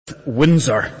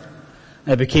Windsor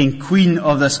became queen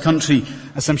of this country.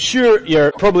 As I'm sure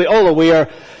you're probably all aware,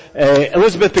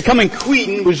 Elizabeth becoming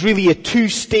queen was really a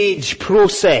two-stage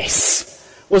process.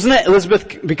 Wasn't it?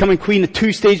 Elizabeth becoming queen, a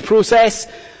two-stage process?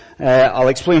 I'll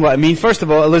explain what I mean. First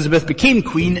of all, Elizabeth became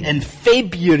queen in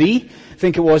February, I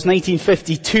think it was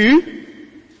 1952,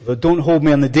 although don't hold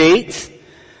me on the date.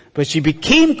 But she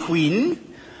became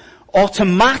queen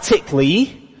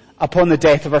automatically upon the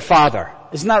death of her father.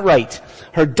 Isn't that right?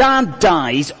 Her dad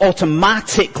dies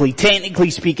automatically, technically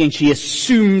speaking, she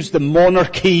assumes the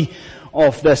monarchy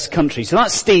of this country. So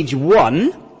that's stage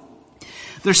one.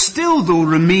 There still, though,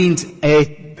 remained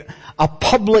a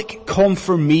public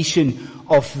confirmation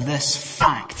of this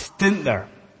fact, didn't there?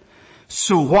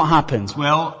 So what happens?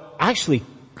 Well, actually,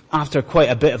 after quite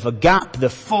a bit of a gap, the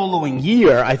following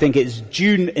year, I think it's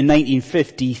June in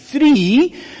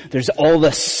 1953, there's all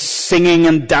this singing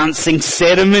and dancing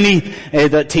ceremony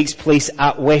that takes place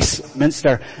at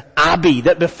Westminster Abbey,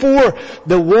 that before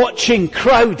the watching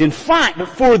crowd, in fact,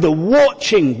 before the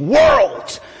watching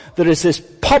world, there is this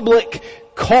public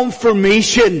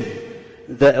confirmation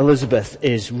that Elizabeth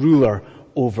is ruler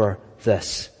over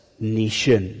this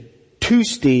nation.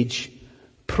 Two-stage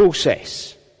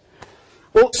process.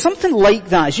 Well, something like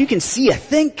that, as you can see, I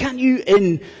think, can't you,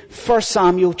 in 1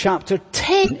 Samuel chapter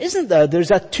 10, isn't there?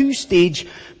 There's a two-stage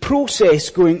process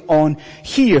going on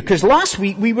here. Because last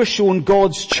week we were shown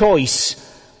God's choice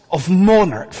of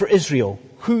monarch for Israel.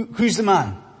 Who's the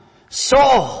man?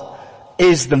 Saul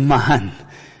is the man.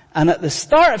 And at the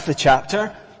start of the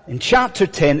chapter, in chapter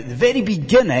 10, at the very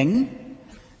beginning,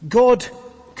 God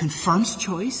confirms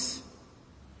choice.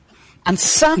 And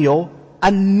Samuel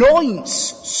anoints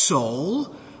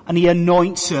Saul, and he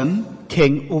anoints him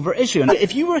king over Israel. Now,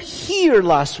 if you were here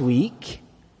last week,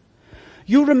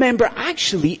 you'll remember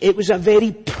actually it was a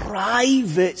very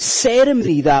private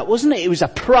ceremony, that, wasn't it? It was a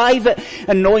private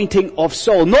anointing of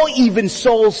Saul. Not even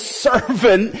Saul's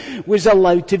servant was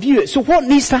allowed to view it. So what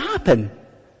needs to happen?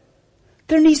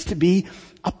 There needs to be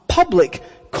a public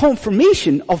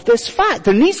confirmation of this fact.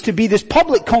 There needs to be this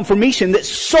public confirmation that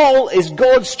Saul is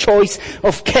God's choice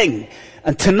of king.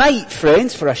 And tonight,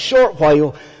 friends, for a short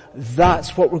while,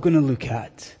 that's what we're going to look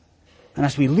at. And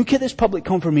as we look at this public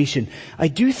confirmation, I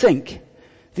do think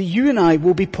that you and I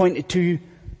will be pointed to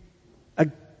a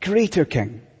greater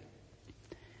king.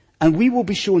 And we will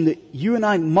be shown that you and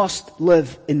I must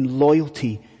live in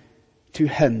loyalty to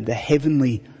him, the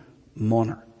heavenly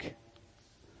monarch.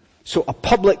 So a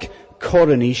public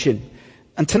coronation.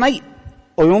 And tonight,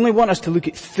 I only want us to look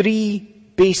at three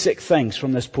basic things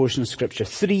from this portion of scripture,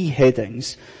 three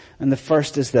headings. And the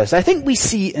first is this. I think we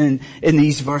see in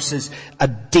these verses a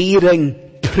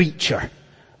daring preacher.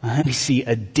 We see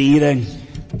a daring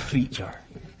preacher.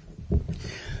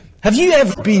 Have you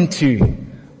ever been to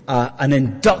an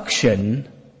induction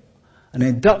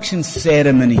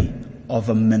ceremony of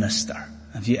a minister?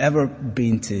 Have you ever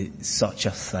been to such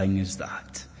a thing as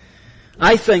that?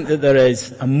 I think that there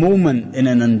is a moment in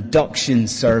an induction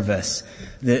service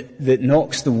that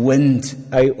knocks the wind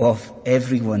out of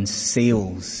everyone's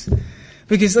sails.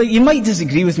 Because you might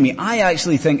disagree with me, I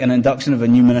actually think an induction of a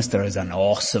new minister is an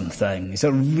awesome thing. It's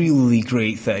a really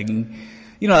great thing.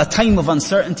 You know, a time of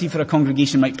uncertainty for a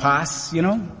congregation might pass, you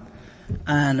know.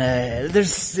 And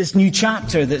there's this new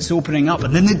chapter that's opening up,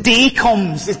 and then the day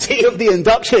comes, the day of the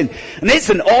induction, and it's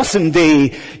an awesome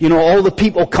day. You know, all the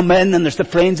people come in, and there's the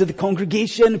friends of the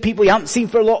congregation, people you haven't seen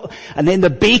for a lot, and then the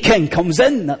baking comes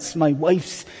in. That's my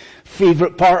wife's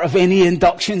favourite part of any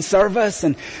induction service,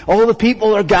 and all the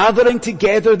people are gathering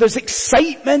together, there's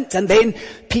excitement, and then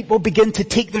people begin to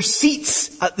take their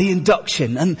seats at the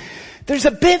induction, and there's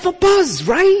a bit of a buzz,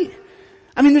 right?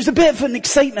 I mean, there's a bit of an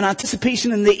excitement,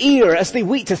 anticipation in the air as they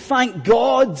wait to thank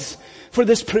God for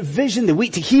this provision. They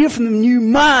wait to hear from the new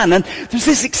man, and there's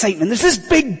this excitement, there's this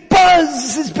big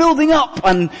buzz is building up.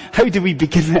 And how do we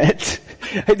begin it?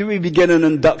 How do we begin an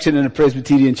induction in a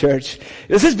Presbyterian church?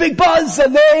 There's this big buzz,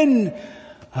 and then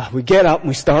we get up and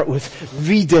we start with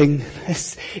reading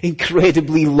this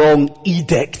incredibly long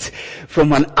edict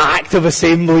from an Act of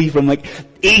Assembly from like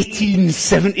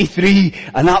 1873,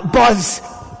 and that buzz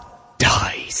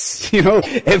dies. You know,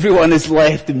 everyone is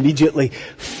left immediately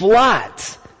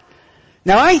flat.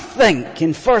 Now I think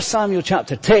in 1 Samuel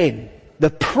chapter 10,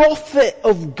 the prophet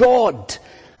of God,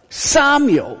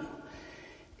 Samuel,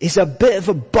 is a bit of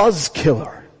a buzz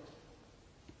killer.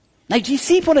 Now do you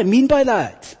see what I mean by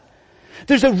that?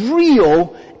 There's a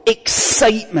real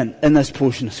excitement in this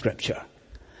portion of scripture.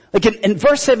 Like in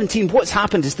verse 17, what's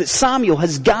happened is that Samuel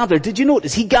has gathered, did you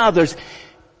notice? He gathers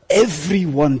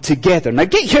everyone together. Now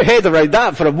get your head around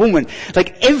that for a moment.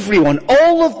 Like everyone,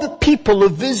 all of the people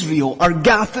of Israel are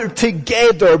gathered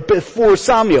together before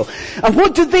Samuel. And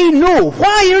what do they know?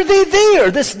 Why are they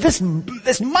there?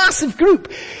 This massive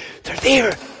group. They're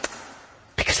there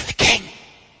because of the king.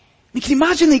 You can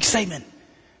imagine the excitement.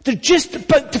 They're just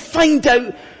about to find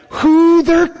out who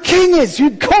their king is, who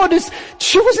God has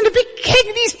chosen to be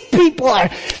king. These people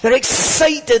they're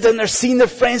excited and they're seeing their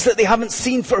friends that they haven't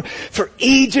seen for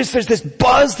ages. There's this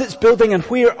buzz that's building, and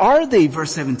where are they?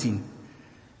 Verse 17.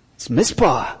 It's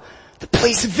Mizpah, the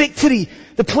place of victory,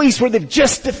 the place where they've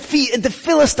just defeated the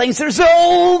Philistines. There's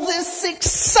all this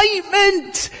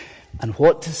excitement. And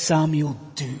what does Samuel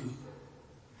do?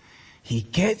 He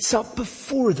gets up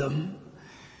before them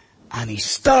and he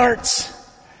starts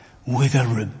with a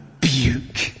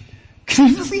rebuke. Can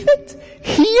you believe it?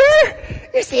 Here?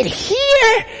 Is it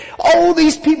here? All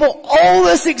these people, all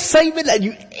this excitement, and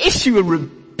you issue a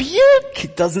rebuke?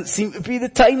 It doesn't seem to be the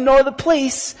time nor the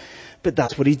place, but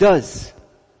that's what he does.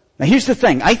 Now here's the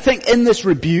thing. I think in this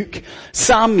rebuke,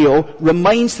 Samuel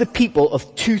reminds the people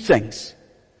of two things.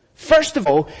 First of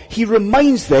all, he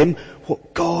reminds them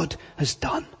what God has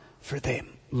done for them.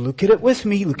 Look at it with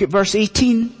me. Look at verse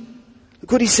 18.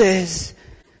 Look what he says.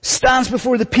 Stands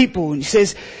before the people and he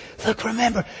says, look,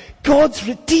 remember, God's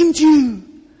redeemed you.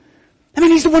 I mean,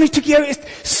 he's the one who took you out of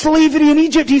slavery in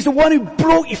Egypt. He's the one who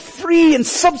brought you free, and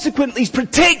subsequently he's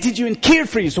protected you and cared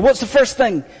for you. So what's the first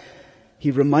thing? He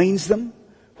reminds them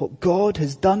what God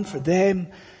has done for them.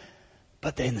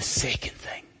 But then the second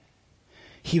thing,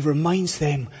 he reminds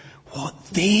them what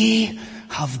they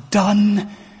have done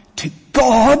to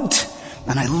God.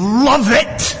 And I love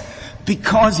it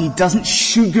because he doesn't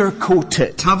sugarcoat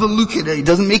it. Have a look at it. He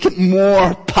doesn't make it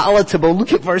more palatable.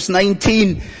 Look at verse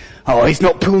 19. Oh, he's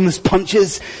not pulling his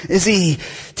punches, is he?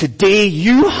 Today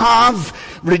you have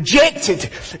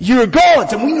rejected your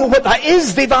God. And we know what that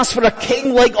is. They've asked for a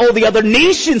king like all the other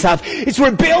nations have. It's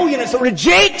rebellion. It's a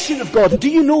rejection of God. Do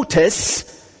you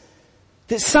notice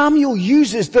that Samuel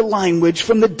uses the language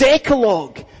from the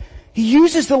Decalogue? He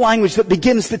uses the language that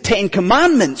begins the 10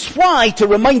 Commandments. Why? To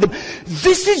remind them,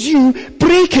 this is you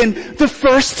breaking the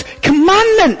first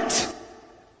commandment.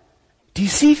 Do you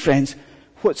see, friends,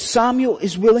 what Samuel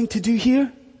is willing to do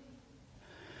here?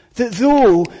 That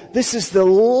though this is the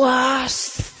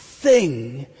last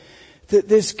thing that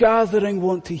this gathering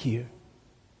want to hear,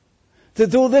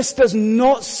 that though this does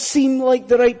not seem like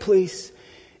the right place,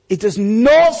 it does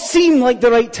not seem like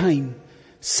the right time,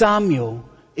 Samuel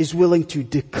is willing to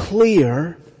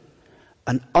declare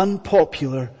an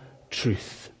unpopular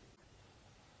truth.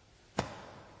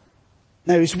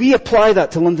 Now, as we apply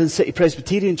that to London City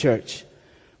Presbyterian Church,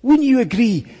 wouldn't you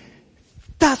agree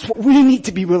that's what we need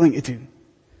to be willing to do?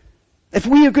 If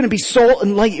we are going to be salt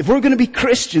and light, if we're going to be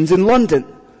Christians in London,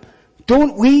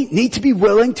 don't we need to be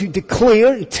willing to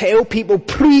declare and tell people,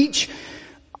 preach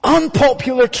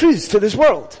unpopular truths to this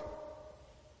world?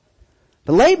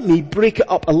 But let me break it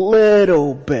up a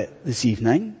little bit this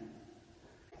evening.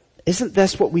 Isn't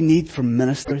this what we need from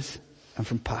ministers and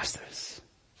from pastors?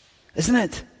 Isn't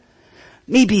it?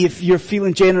 Maybe if you're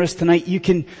feeling generous tonight, you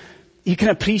can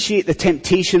appreciate the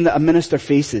temptation that a minister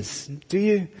faces. Do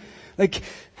you? Like,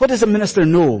 what does a minister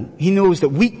know? He knows that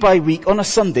week by week on a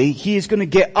Sunday, he is going to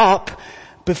get up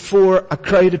before a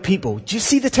crowd of people. Do you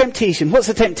see the temptation? What's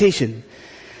the temptation?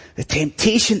 The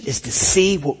temptation is to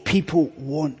say what people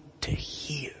want to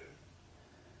hear.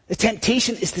 The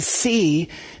temptation is to say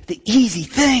the easy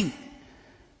thing.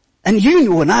 And you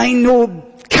know and I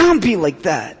know it can't be like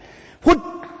that.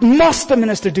 What must a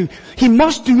minister do? He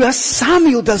must do as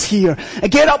Samuel does here,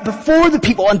 and get up before the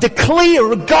people and declare,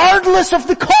 regardless of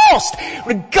the cost,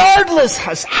 regardless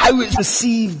of how it's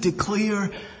received,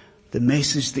 declare the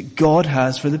message that God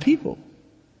has for the people.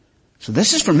 So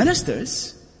this is for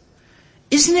ministers.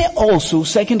 Isn't it also,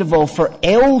 second of all, for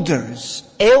elders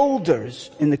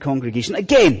in the congregation?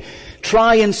 Again,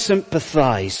 try and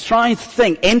sympathize. Try and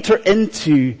think, enter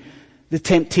into the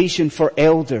temptation for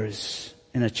elders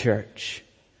in a church.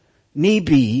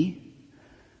 Maybe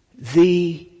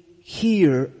they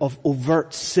hear of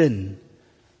overt sin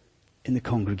in the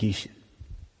congregation.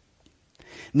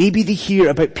 Maybe they hear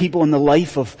about people in the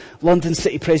life of London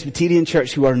City Presbyterian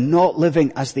Church who are not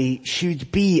living as they should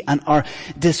be and are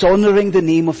dishonoring the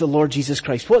name of the Lord Jesus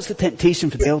Christ. What's the temptation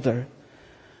for the elder?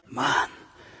 Man,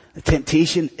 the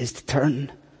temptation is to turn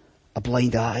a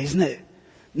blind eye, isn't it?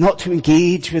 Not to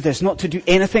engage with this, not to do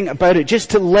anything about it, just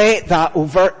to let that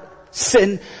overt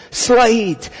sin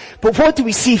slide. But what do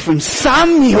we see from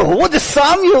Samuel? What does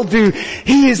Samuel do?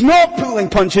 He is not pulling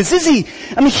punches, is he?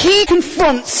 I mean, he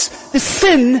confronts the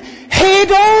sin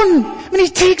head on. I mean, he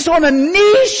takes on a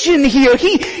nation here.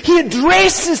 He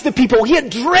addresses the people. He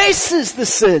addresses the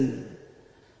sin.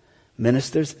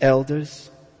 Ministers, elders.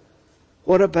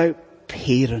 What about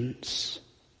parents?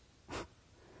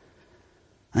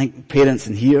 I think parents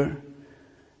in here,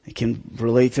 they can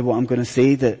relate to what I'm going to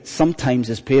say, that sometimes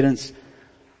as parents,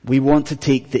 we want to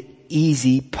take the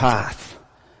easy path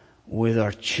with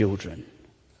our children.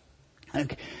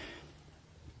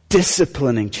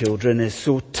 Disciplining children is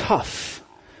so tough.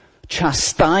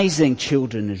 Chastising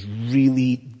children is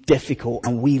really difficult,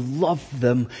 and we love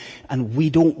them and we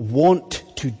don't want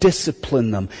to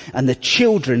discipline them, and the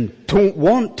children don't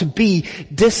want to be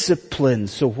disciplined.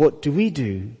 So what do we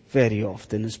do very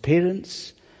often as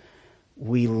parents?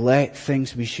 We let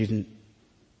things we shouldn't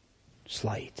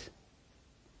slide.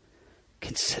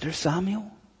 Consider Samuel.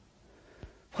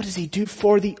 What does he do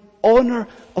for the honor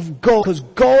of God? Because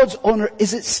God's honor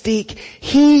is at stake.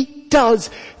 He does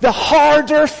the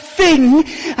harder thing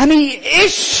and he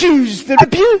issues the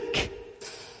rebuke.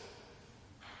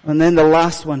 And then the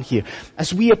last one here.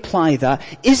 As we apply that,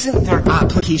 isn't there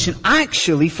application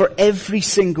actually for every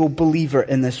single believer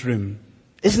in this room?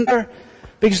 Isn't there?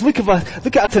 Because look at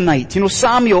it tonight. You know,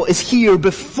 Samuel is here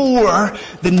before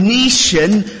the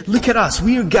nation. Look at us.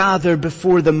 We are gathered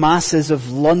before the masses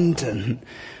of London,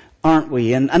 aren't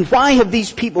we? And why have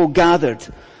these people gathered?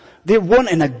 They're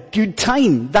wanting a good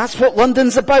time. That's what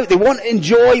London's about. They want to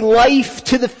enjoy life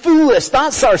to the fullest.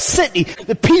 That's our city.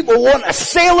 The people want a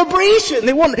celebration.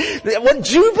 They want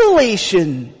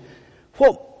jubilation.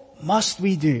 What must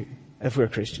we do if we're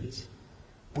Christians?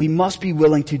 We must be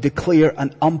willing to declare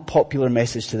an unpopular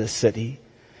message to this city.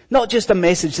 Not just a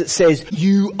message that says,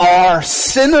 you are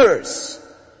sinners.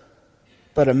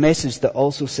 But a message that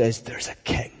also says, there's a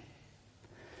king.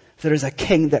 There is a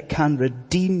king that can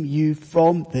redeem you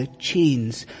from the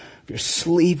chains of your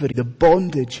slavery, the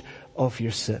bondage of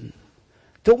your sin.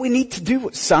 Don't we need to do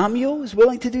what Samuel is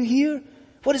willing to do here?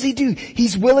 What does he do?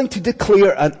 He's willing to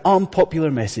declare an unpopular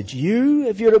message. You,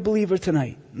 if you're a believer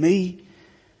tonight, me,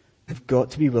 have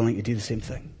got to be willing to do the same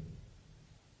thing.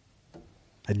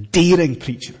 A daring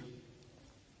preacher.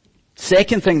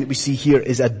 Second thing that we see here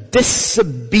is a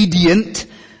disobedient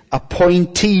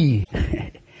appointee.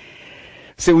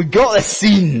 So we got a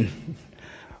scene.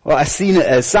 What a scene it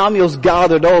is. Samuel's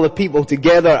gathered all the people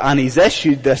together and he's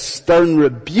issued this stern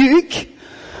rebuke.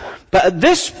 But at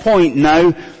this point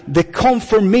now, the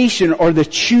confirmation or the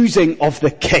choosing of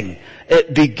the king,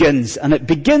 it begins. And it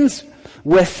begins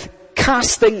with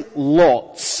casting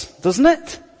lots, doesn't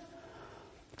it?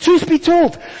 Truth be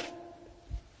told,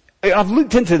 I've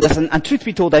looked into this and truth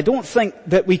be told, I don't think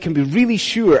that we can be really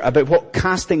sure about what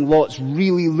casting lots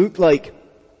really looked like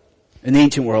in the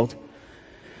ancient world.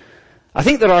 I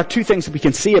think there are two things that we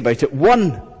can say about it.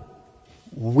 One,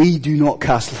 we do not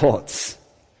cast lots.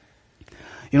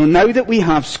 You know, now that we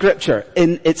have scripture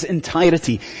in its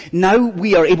entirety, now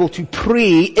we are able to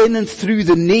pray in and through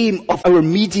the name of our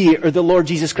mediator, the Lord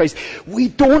Jesus Christ. We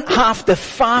don't have to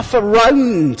faff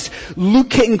around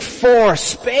looking for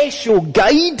special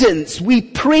guidance. We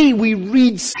pray, we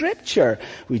read scripture.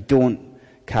 We don't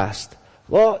cast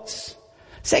lots.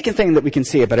 Second thing that we can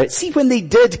say about it, see when they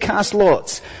did cast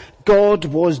lots, God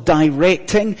was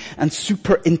directing and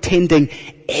superintending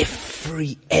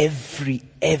every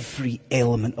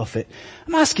element of it.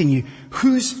 I'm asking you,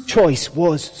 whose choice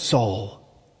was Saul?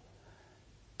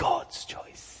 God's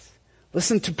choice.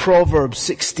 Listen to Proverbs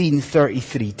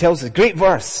 16:33. Tells us, a great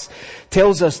verse,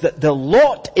 tells us that the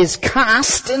lot is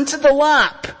cast into the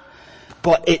lap,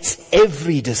 but its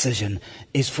every decision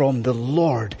is from the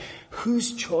Lord.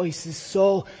 Whose choice is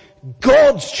Saul?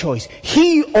 God's choice.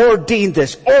 He ordained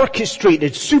this,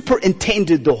 orchestrated,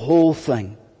 superintended the whole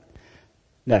thing.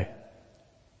 Now,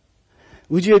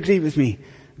 would you agree with me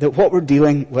that what we're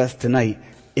dealing with tonight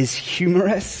is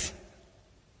humorous?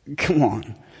 Come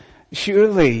on.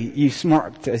 Surely you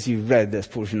smirked as you read this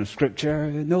portion of scripture.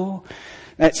 No?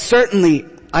 It's certainly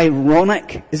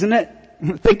ironic, isn't it?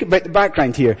 Think about the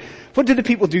background here. What do the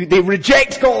people do? They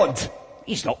reject God.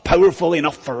 He's not powerful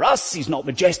enough for us. He's not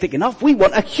majestic enough. We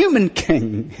want a human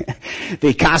king.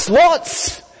 They cast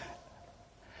lots.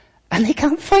 And they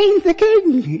can't find the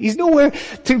king. He's nowhere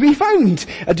to be found.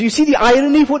 Do you see the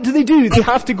irony? What do? They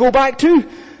have to go back to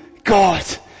God.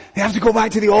 They have to go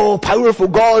back to the all-powerful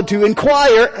God to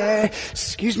inquire,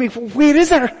 excuse me, where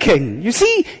is our king? You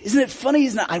see? Isn't it funny?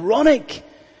 Isn't it ironic?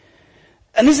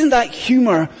 And isn't that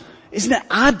humor, isn't it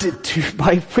added to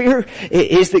by where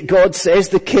it is that God says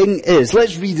the king is?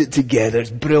 Let's read it together. It's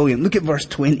brilliant. Look at verse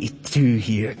 22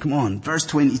 here. Come on, verse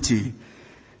 22.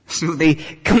 So they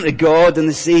come to God and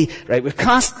they say, right, we've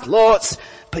cast lots,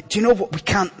 but do you know what? We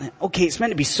can't, okay, it's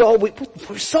meant to be Saul.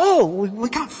 We're Saul. We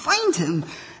can't find him.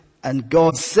 And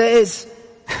God says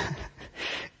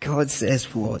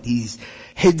what? He's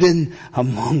hidden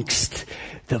amongst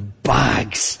the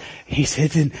bags. He's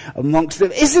hidden amongst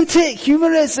them. Isn't it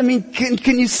humorous? I mean,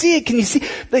 can you see it? Can you see?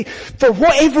 Like, for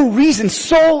whatever reason,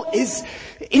 Saul is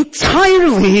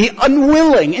entirely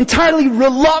unwilling, entirely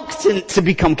reluctant to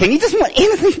become king. He doesn't want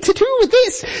anything to do with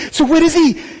this. So where is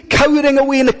he? Cowering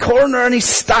away in the corner and he's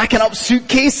stacking up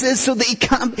suitcases so that he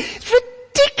can't. It's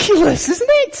ridiculous, isn't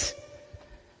it?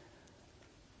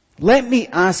 Let me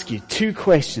ask you 2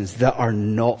 questions that are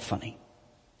not funny.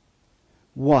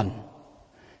 1,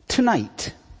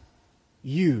 tonight,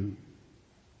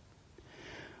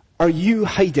 are you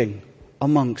hiding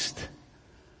amongst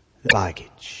the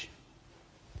baggage?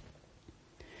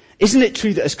 Isn't it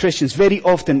true that as Christians, very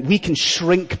often we can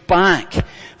shrink back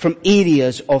from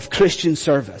areas of Christian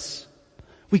service?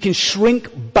 We can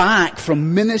shrink back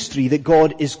from ministry that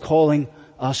God is calling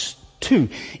us to.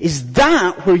 Is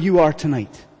that where you are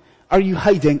tonight? Are you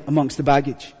hiding amongst the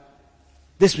baggage?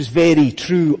 This was very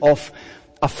true of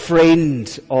a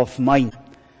friend of mine.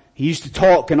 He used to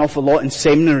talk an awful lot in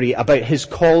seminary about his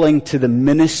calling to the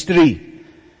ministry.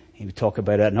 He would talk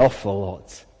about it an awful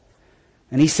lot.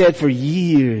 And he said for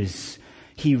years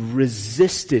he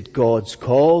resisted God's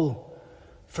call.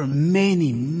 For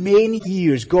many, many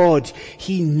years God,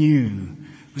 he knew,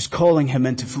 was calling him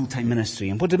into full-time ministry.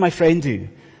 And what did my friend do?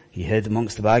 He hid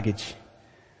amongst the baggage.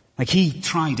 Like he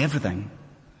tried everything.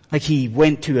 Like he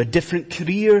went to a different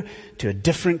career, to a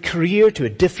different career, to a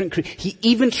different career. He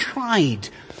even tried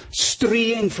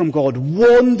straying from God,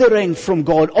 wandering from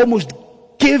God, almost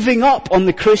giving up on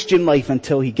the Christian life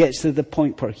until he gets to the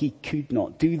point where he could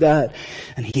not do that.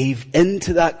 And he gave in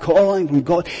to that calling from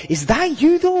God. Is that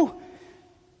you though?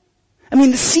 I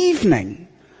mean, this evening,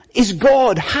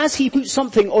 has he put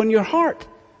something on your heart?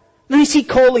 Now is he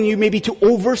calling you maybe to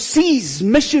overseas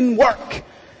mission work?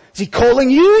 Is he calling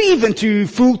you even to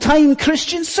full-time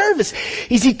Christian service?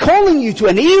 Is he calling you to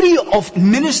an area of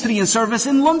ministry and service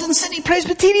in London City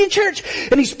Presbyterian Church?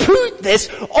 And he's put this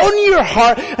on your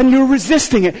heart and you're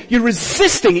resisting it. You're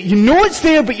resisting it. You know it's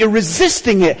there, but you're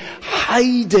resisting it,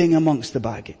 hiding amongst the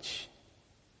baggage.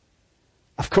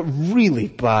 I've got really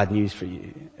bad news for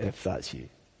you if that's you.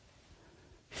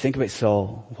 Think about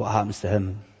Saul, what happens to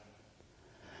him.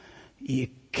 You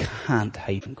can't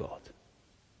hide from God.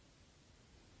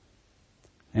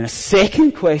 And a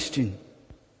second question.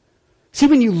 See,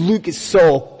 when you look at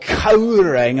Saul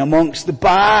cowering amongst the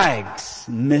bags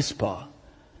in Mizpah,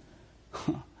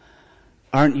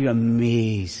 aren't you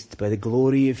amazed by the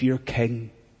glory of your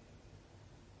king?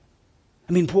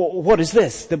 I mean, what is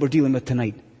this that we're dealing with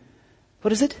tonight?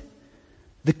 What is it?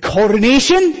 The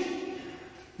coronation?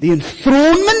 The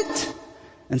enthronement?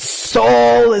 And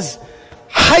Saul is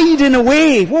hiding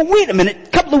away. Well, wait a minute. A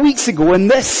couple of weeks ago in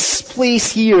this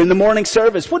place here in the morning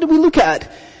service, what did we look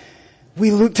at?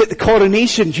 We looked at the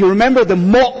coronation. Do you remember the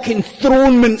mock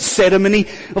enthronement ceremony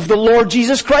of the Lord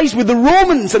Jesus Christ with the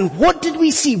Romans? And what did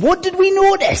we see? What did we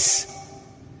notice?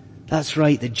 That's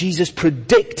right, that Jesus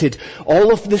predicted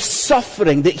all of the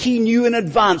suffering that he knew in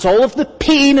advance, all of the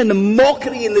pain and the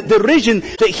mockery and the derision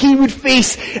that he would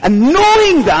face. And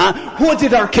knowing that, what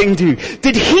did our King do?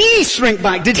 Did he shrink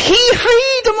back? Did he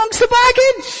hide amongst the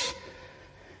baggage?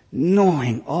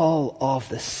 Knowing all of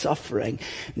the suffering,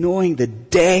 knowing the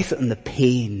death and the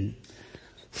pain,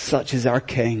 such as our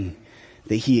King,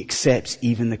 that he accepts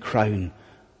even the crown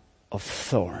of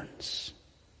thorns.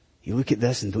 You look at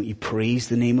this and don't you praise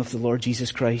the name of the Lord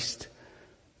Jesus Christ?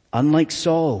 Unlike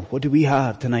Saul, what do we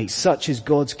have tonight? Such is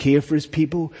God's care for his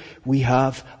people. We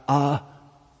have a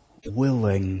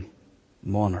willing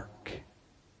monarch.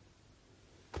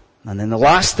 And then the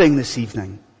last thing this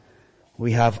evening,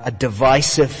 we have a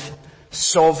divisive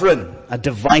sovereign. A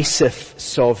divisive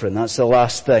sovereign. That's the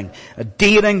last thing. A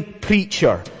daring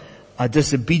preacher, a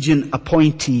disobedient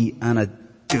appointee, and a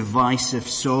divisive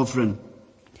sovereign.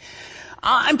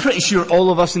 I'm pretty sure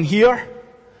all of us in here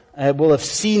will have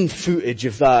seen footage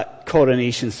of that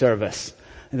coronation service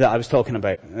that I was talking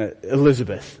about,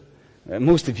 Elizabeth.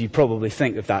 Most of you probably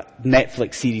think of that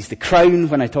Netflix series, The Crown,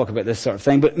 when I talk about this sort of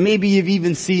thing, but maybe you've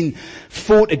even seen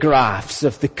photographs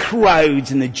of the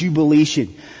crowds and the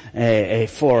jubilation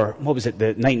for, what was it, the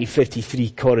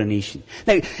 1953 coronation.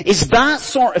 Now, is that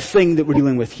sort of thing that we're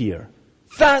dealing with here?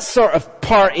 That sort of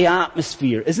party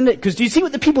atmosphere, isn't it? Because do you see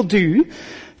what the people do?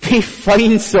 They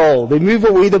find Saul, they move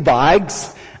away the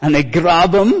bags, and they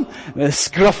grab him with a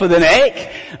scruff of the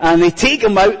neck, and they take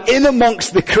him out in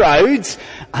amongst the crowds,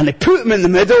 and they put him in the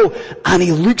middle, and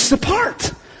he looks the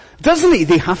part. Doesn't he?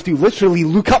 They have to literally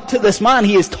look up to this man.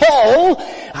 He is tall,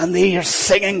 and they are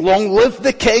singing "Long Live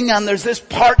the King," and there's this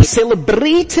party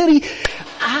celebratory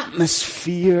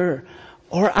atmosphere,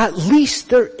 or at least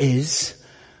there is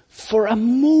for a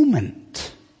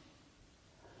moment.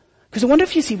 Because I wonder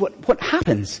if you see what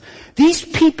happens. These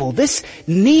people, this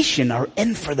nation, are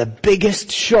in for the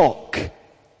biggest shock.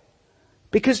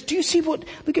 Because do you see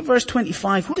look at verse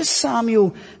 25. What does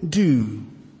Samuel do?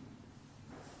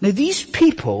 Now these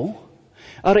people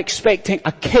are expecting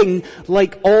a king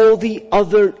like all the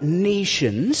other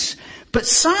nations, but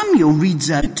Samuel reads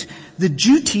out the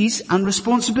duties and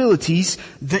responsibilities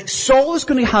that Saul is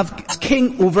going to have as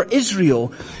king over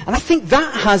Israel. And I think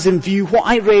that has in view what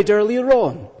I read earlier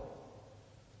on.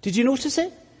 Did you notice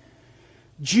it?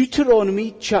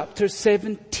 Deuteronomy chapter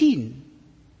 17.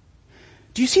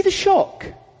 Do you see the shock?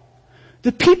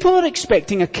 The people are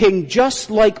expecting a king just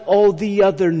like all the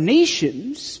other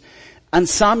nations, and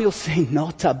Samuel saying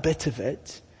not a bit of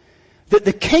it. That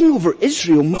the king over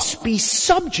Israel must be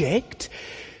subject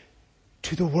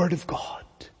to the word of God.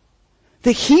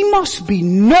 That he must be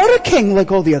not a king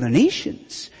like all the other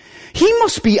nations. He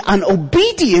must be an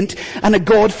obedient and a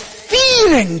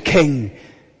God-fearing king.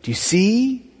 Do you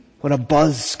see what a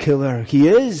buzz killer he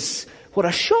is? What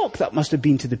a shock that must have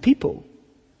been to the people.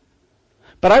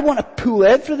 But I want to pull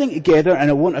everything together, and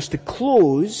I want us to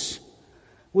close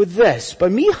with this, by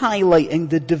me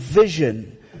highlighting the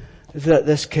division that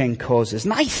this king causes.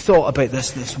 And I thought about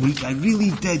this week, I really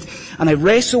did, and I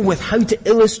wrestled with how to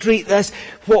illustrate this,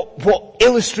 what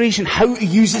illustration, how to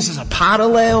use this as a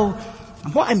parallel.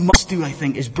 And what I must do, I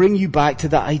think, is bring you back to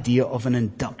that idea of an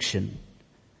induction.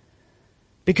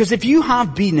 Because if you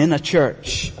have been in a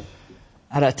church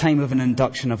at a time of an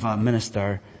induction of a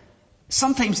minister,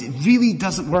 sometimes it really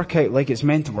doesn't work out like it's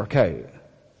meant to work out.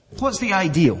 What's the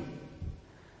ideal?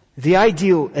 The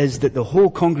ideal is that the whole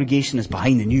congregation is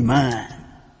behind the new man.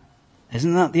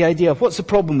 Isn't that the idea? What's the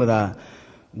problem with that?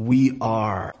 We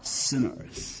are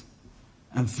sinners.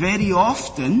 And very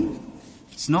often,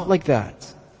 it's not like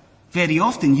that. Very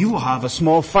often you will have a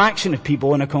small fraction of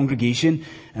people in a congregation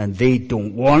and they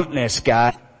don't want this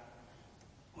guy.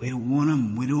 We don't want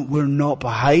him. We're not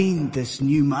behind this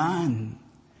new man.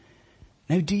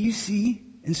 Now do you see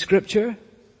in Scripture?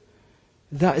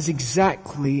 That is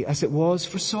exactly as it was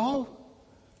for Saul.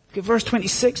 Look at verse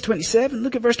 26, 27.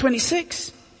 Look at verse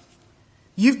 26.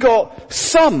 You've got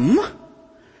some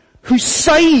who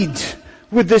side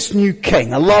with this new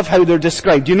king. I love how they're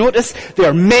described. You notice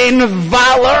they're men of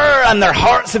valor and their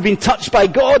hearts have been touched by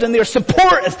God and they're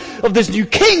supportive of this new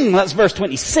king. That's verse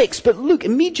 26. But look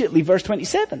immediately, verse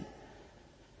 27.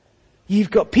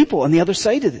 You've got people on the other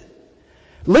side of it.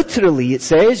 Literally it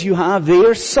says you have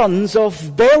their sons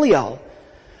of Belial.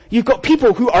 You've got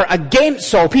people who are against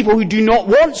Saul, people who do not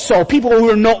want Saul, people who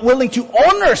are not willing to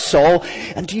honor Saul.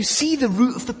 And do you see the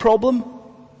root of the problem?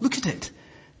 Look at it.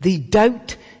 They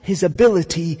doubt his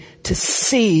ability to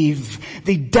save.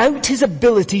 They doubt his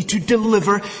ability to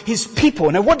deliver his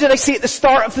people. Now what did I say at the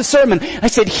start of the sermon? I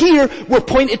said here we're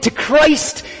pointed to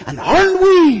Christ, and aren't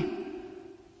we?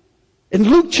 In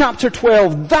Luke chapter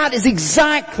 12, that is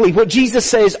exactly what Jesus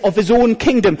says of his own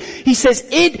kingdom. He says,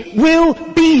 it will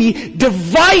be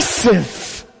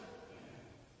divisive.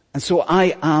 And so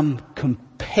I am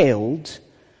compelled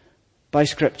by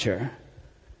Scripture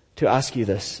to ask you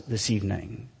this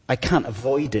evening. I can't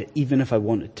avoid it even if I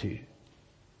wanted to.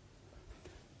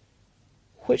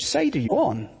 Which side are you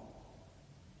on?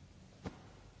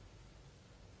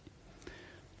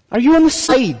 Are you on the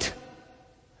side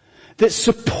that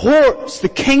supports the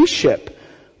kingship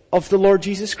of the Lord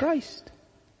Jesus Christ?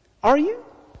 Are you?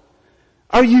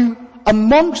 Are you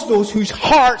amongst those whose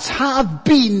hearts have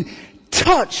been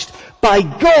touched by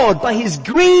God, by His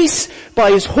grace,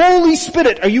 by His Holy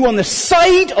Spirit? Are you on the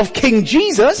side of King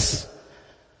Jesus?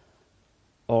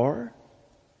 Or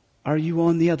are you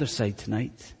on the other side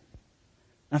tonight?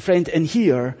 And friend, in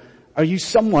here, are you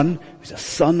someone who's a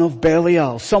son of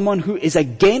Belial? Someone who is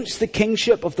against the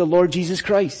kingship of the Lord Jesus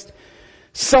Christ?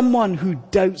 Someone who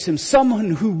doubts Him,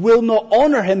 someone who will not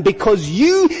honor Him because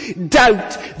you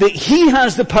doubt that He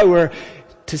has the power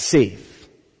to save.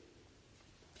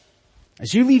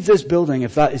 As you leave this building,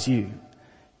 if that is you,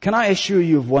 can I assure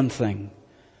you of one thing?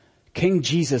 King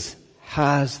Jesus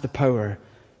has the power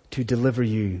to deliver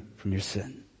you from your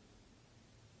sin.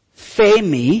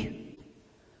 Femi,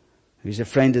 who's a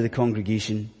friend of the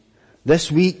congregation, this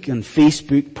week on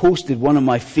Facebook posted one of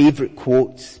my favorite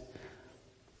quotes.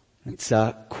 It's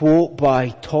a quote by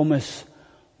Thomas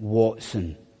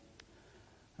Watson.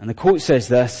 And the quote says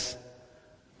this: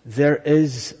 there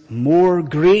is more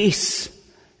grace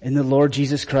in the Lord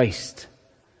Jesus Christ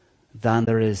than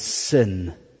there is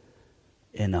sin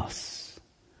in us.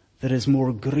 There is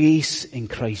more grace in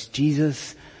Christ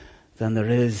Jesus than there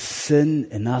is sin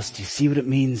in us. Do you see what it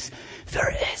means?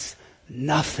 There is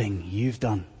nothing you've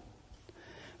done.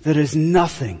 There is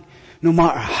nothing, no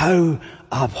matter how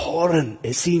abhorrent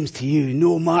it seems to you,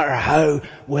 no matter how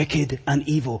wicked and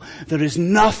evil, there is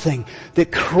nothing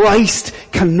that Christ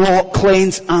cannot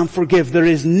cleanse and forgive. There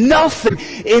is nothing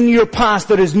in your past,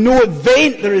 there is no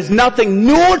event, there is nothing,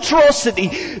 no atrocity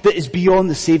that is beyond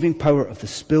the saving power of the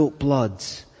spilt blood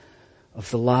of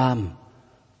the Lamb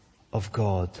of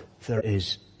God. There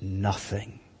is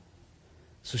nothing.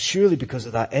 So surely because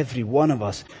of that, every one of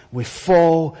us, we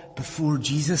fall before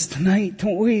Jesus tonight,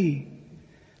 don't we?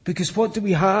 Because what do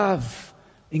we have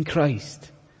in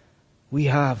Christ? We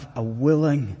have a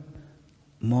willing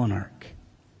monarch,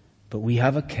 but we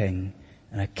have a king,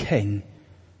 and a king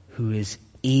who is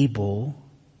able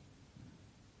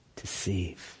to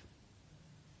save.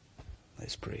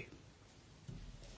 Let's pray.